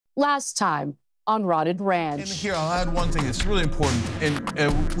Last time on Rotted Ranch. And here, I'll add one thing that's really important.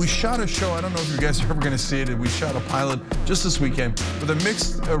 And we shot a show, I don't know if you guys are ever going to see it, we shot a pilot just this weekend with a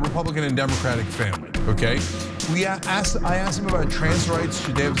mixed Republican and Democratic family, okay? I asked them about trans rights.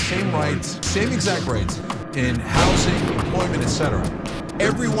 Should they have the same rights, same exact rights in housing, employment, etc.?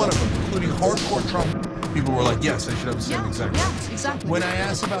 Every one of them, including hardcore Trump people, were like, yes, they should have the same exact rights. Yeah, exactly. When I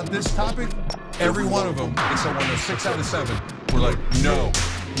asked about this topic, every one of them, except one of 6 out of 7, were like, no.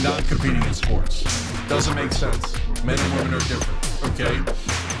 Not competing in sports. Doesn't make sense. Men and women are different, okay?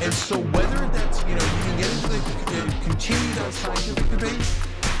 And so whether that's, you can get into the continue that scientific debate,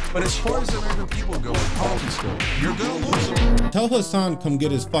 but as far as the American people go, politics go, you're gonna lose them. Tell Hassan come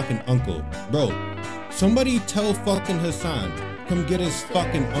get his fucking uncle. Bro, somebody tell fucking Hassan come get his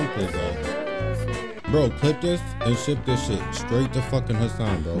fucking uncle, bro. Bro, clip this and ship this shit straight to fucking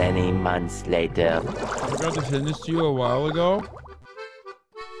Hassan, bro. Many months later. I forgot to send this to you a while ago.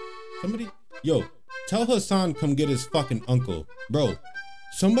 Somebody, yo, tell Hassan come get his fucking uncle. Bro,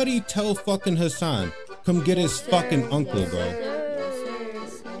 somebody tell fucking Hassan come get his fucking uncle, bro.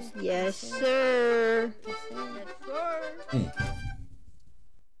 Yes, sir.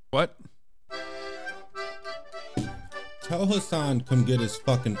 What? Tell Hassan come get his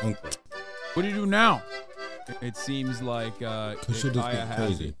fucking uncle. What do you do now? It seems like Cause shit just Kaya get has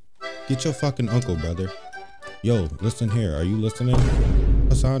crazy. it. Get your fucking uncle, brother. Yo, listen here. Are you listening?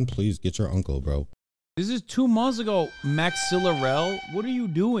 Hassan, please get your uncle, bro. This is 2 months ago, Maxillarel. What are you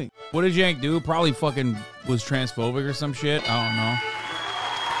doing? What did Yank do? Probably fucking was transphobic or some shit. I don't know.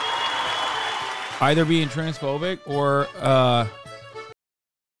 Either being transphobic or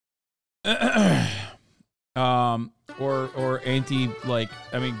or anti, like,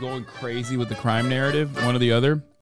 I mean, going crazy with the crime narrative, one or the other.